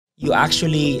You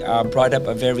actually brought up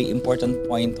a very important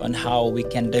point on how we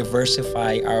can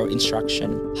diversify our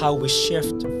instruction, how we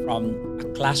shift from a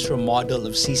classroom model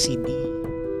of CCD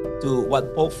to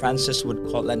what Pope Francis would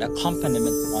call an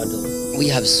accompaniment model. We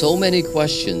have so many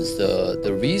questions,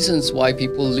 the reasons why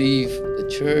people leave the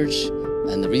church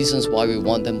and the reasons why we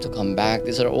want them to come back.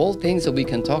 These are all things that we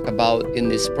can talk about in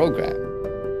this program.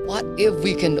 What if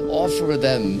we can offer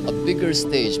them a bigger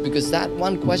stage? Because that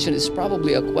one question is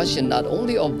probably a question not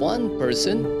only of one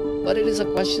person, but it is a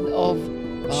question of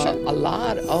a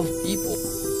lot of people.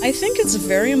 I think it's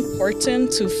very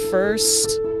important to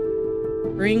first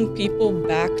bring people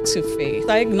back to faith.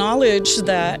 I acknowledge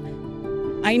that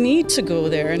I need to go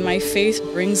there and my faith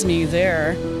brings me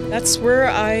there. That's where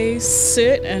I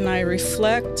sit and I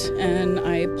reflect and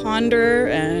I ponder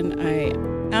and I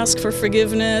ask for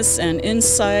forgiveness and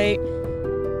insight.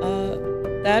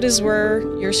 That is where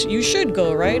you should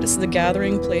go, right? It's the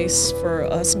gathering place for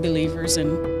us believers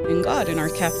in God, in our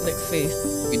Catholic faith.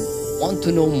 We want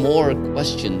to know more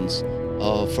questions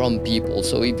from people.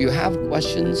 So if you have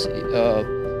questions that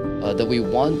you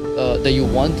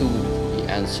want to be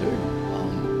answered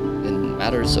in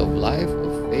matters of life,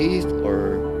 of faith,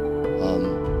 or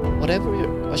whatever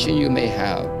question you may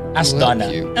have, ask Donna.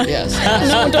 Yes,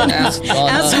 don't ask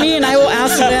Donna. Ask me and I will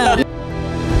ask them.